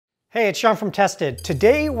Hey, it's Sean from Tested.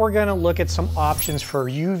 Today we're going to look at some options for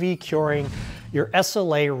UV curing your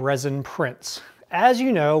SLA resin prints. As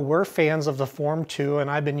you know, we're fans of the Form 2 and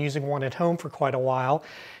I've been using one at home for quite a while.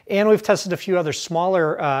 And we've tested a few other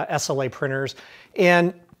smaller SLA printers.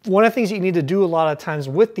 And one of the things that you need to do a lot of times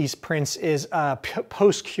with these prints is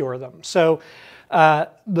post-cure them. So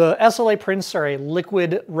the SLA prints are a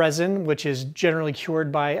liquid resin, which is generally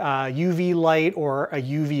cured by UV light or a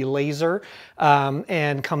UV laser,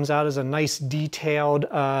 and comes out as a nice detailed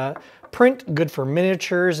print, good for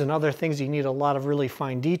miniatures and other things you need a lot of really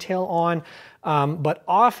fine detail on. But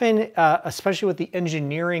often, especially with the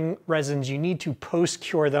engineering resins, you need to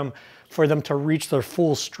post-cure them for them to reach their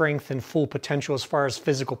full strength and full potential as far as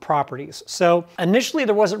physical properties. So initially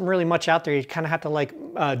there wasn't really much out there. You kind of had to like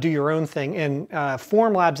do your own thing. And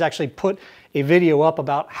Formlabs actually put a video up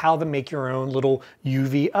about how to make your own little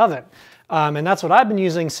UV oven. And that's what I've been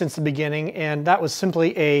using since the beginning. And that was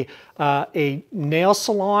simply a nail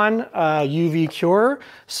salon UV cure.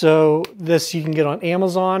 So this you can get on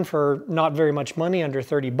Amazon for not very much money, under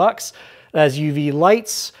 30 bucks. It has UV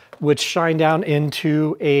lights, which shine down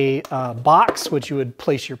into a box, which you would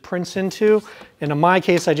place your prints into. And in my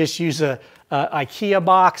case, I just use a IKEA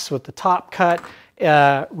box with the top cut,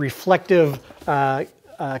 reflective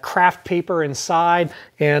craft paper inside,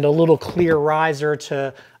 and a little clear riser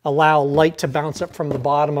to allow light to bounce up from the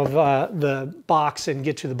bottom of the box and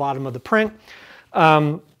get to the bottom of the print.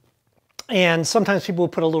 And sometimes people will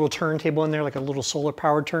put a little turntable in there, like a little solar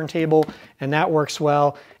powered turntable, and that works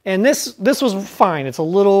well. And this was fine. It's a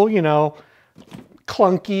little, you know,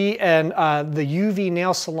 clunky, and the UV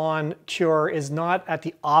nail salon cure is not at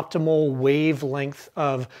the optimal wavelength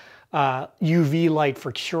of UV light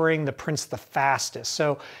for curing the prints the fastest.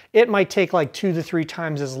 So it might take like 2 to 3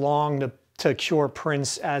 times as long to cure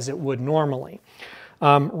prints as it would normally.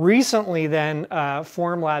 Recently then,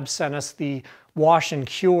 Formlabs sent us the Wash and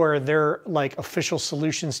Cure. They're like official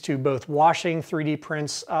solutions to both washing 3D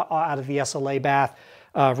prints out of the SLA bath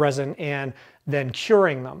resin and then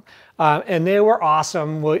curing them. And they were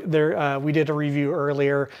awesome. We did a review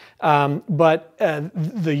earlier, but the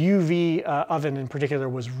UV oven in particular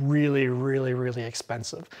was really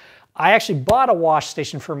expensive. I actually bought a wash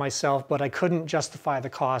station for myself, but I couldn't justify the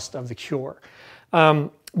cost of the cure.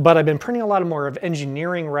 But I've been printing a lot more of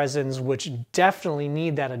engineering resins, which definitely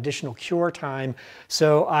need that additional cure time.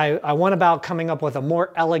 So I went about coming up with a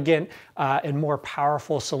more elegant and more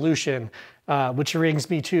powerful solution, which brings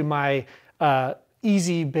me to my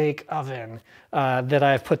Easy Bake Oven that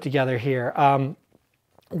I've put together here.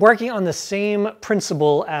 Working on the same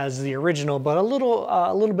principle as the original, but a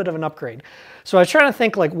little bit of an upgrade. So I was trying to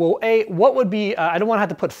think like, well, what would be, I don't want to have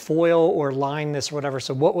to put foil or line this or whatever,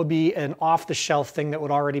 so what would be an off-the-shelf thing that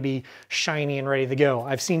would already be shiny and ready to go?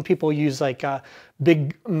 I've seen people use like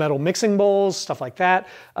big metal mixing bowls, stuff like that,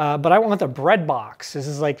 but I went with a bread box. This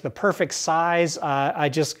is like the perfect size. I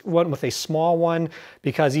just went with a small one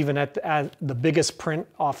because even at the biggest print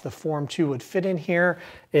off the Form 2 would fit in here.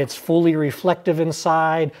 It's fully reflective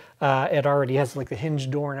inside. It already has like the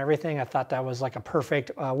hinge door and everything. I thought that was like a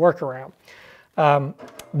perfect workaround.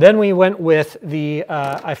 Then we went with the,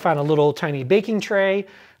 I found a little tiny baking tray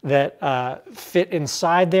that fit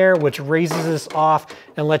inside there, which raises this off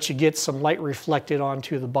and lets you get some light reflected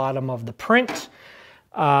onto the bottom of the print.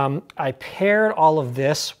 I paired all of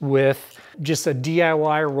this with just a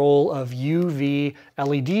DIY roll of UV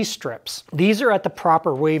LED strips. These are at the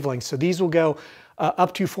proper wavelength, so these will go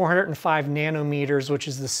up to 405 nanometers, which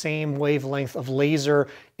is the same wavelength of laser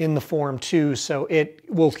in the Form 2, so it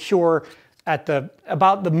will cure at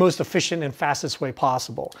about the most efficient and fastest way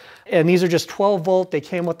possible. And these are just 12 volt. They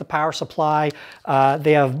came with the power supply.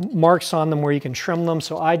 They have marks on them where you can trim them.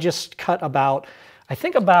 So I just cut I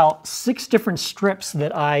think about 6 different strips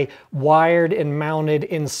that I wired and mounted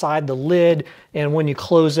inside the lid. And when you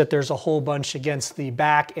close it, there's a whole bunch against the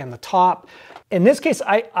back and the top. In this case,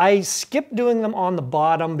 I skipped doing them on the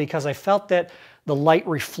bottom because I felt that the light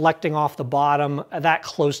reflecting off the bottom that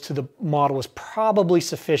close to the model was probably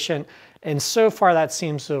sufficient. And so far that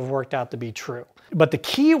seems to have worked out to be true. But the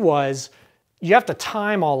key was you have to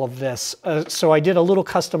time all of this. So I did a little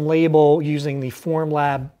custom label using the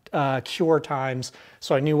Formlab cure times,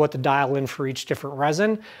 so I knew what to dial in for each different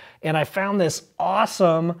resin. And I found this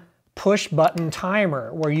awesome push button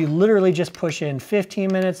timer where you literally just push in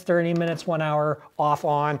 15 minutes, 30 minutes, 1 hour, off,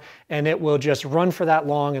 on, and it will just run for that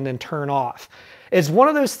long and then turn off. It's one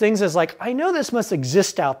of those things that's like, I know this must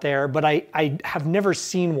exist out there, but I have never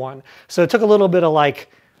seen one. So it took a little bit of like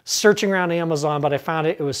searching around Amazon, but I found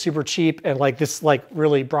it was super cheap, and like this like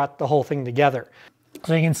really brought the whole thing together.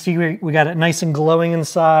 So you can see we got it nice and glowing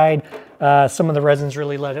inside. Some of the resins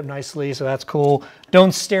really lit up nicely, so that's cool.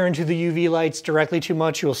 Don't stare into the UV lights directly too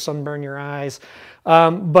much, you'll sunburn your eyes.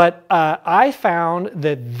 But I found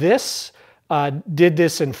that this did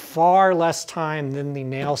this in far less time than the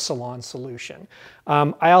nail salon solution.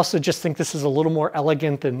 I also just think this is a little more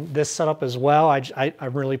elegant than this setup as well.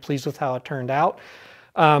 I'm really pleased with how it turned out.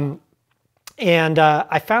 And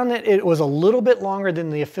I found that it was a little bit longer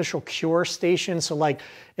than the official cure station. So like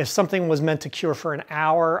if something was meant to cure for an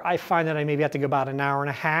hour, I find that I maybe have to go about an hour and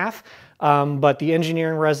a half. But the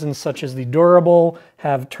engineering resins such as the durable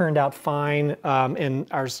have turned out fine and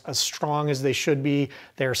are as strong as they should be.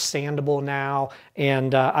 They're sandable now.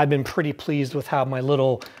 And I've been pretty pleased with how my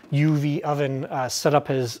little UV oven setup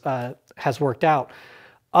has worked out.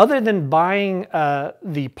 Other than buying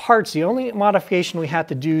the parts, the only modification we had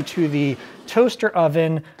to do to the toaster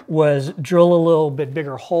oven was drill a little bit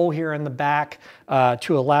bigger hole here in the back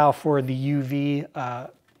to allow for the UV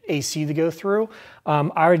AC to go through.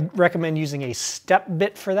 I would recommend using a step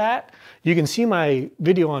bit for that. You can see my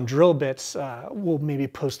video on drill bits. We'll maybe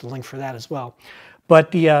post a link for that as well. But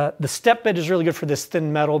the step bit is really good for this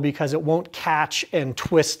thin metal because it won't catch and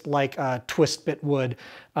twist like a twist bit would,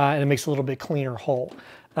 and it makes a little bit cleaner hole.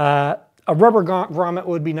 A rubber grommet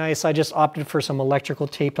would be nice. I just opted for some electrical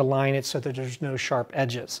tape to line it so that there's no sharp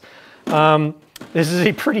edges. This is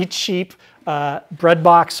a pretty cheap bread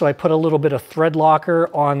box, so I put a little bit of thread locker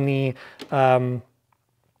on the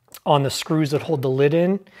screws that hold the lid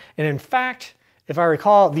in. And in fact, if I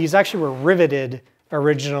recall, these actually were riveted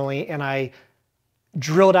originally, and I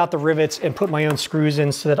drilled out the rivets and put my own screws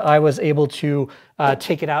in so that I was able to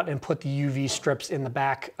take it out and put the UV strips in the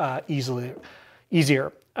back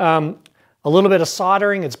easier. A little bit of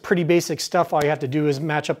soldering, it's pretty basic stuff. All you have to do is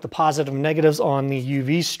match up the positive and negatives on the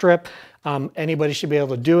UV strip. Anybody should be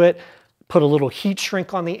able to do it. Put a little heat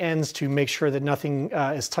shrink on the ends to make sure that nothing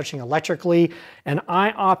is touching electrically. And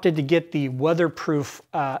I opted to get the weatherproof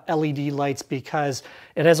LED lights because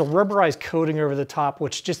it has a rubberized coating over the top,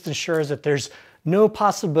 which just ensures that there's no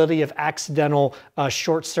possibility of accidental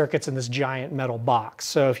short circuits in this giant metal box.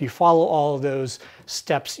 So if you follow all of those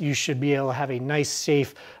steps, you should be able to have a nice,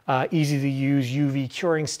 safe, easy to use UV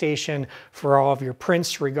curing station for all of your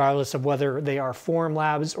prints, regardless of whether they are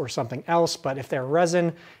Formlabs or something else. But if they're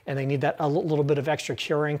resin and they need that a little bit of extra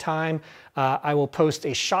curing time, I will post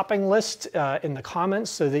a shopping list in the comments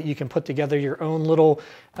so that you can put together your own little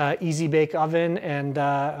easy bake oven, and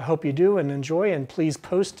I hope you do and enjoy, and please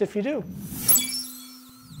post if you do.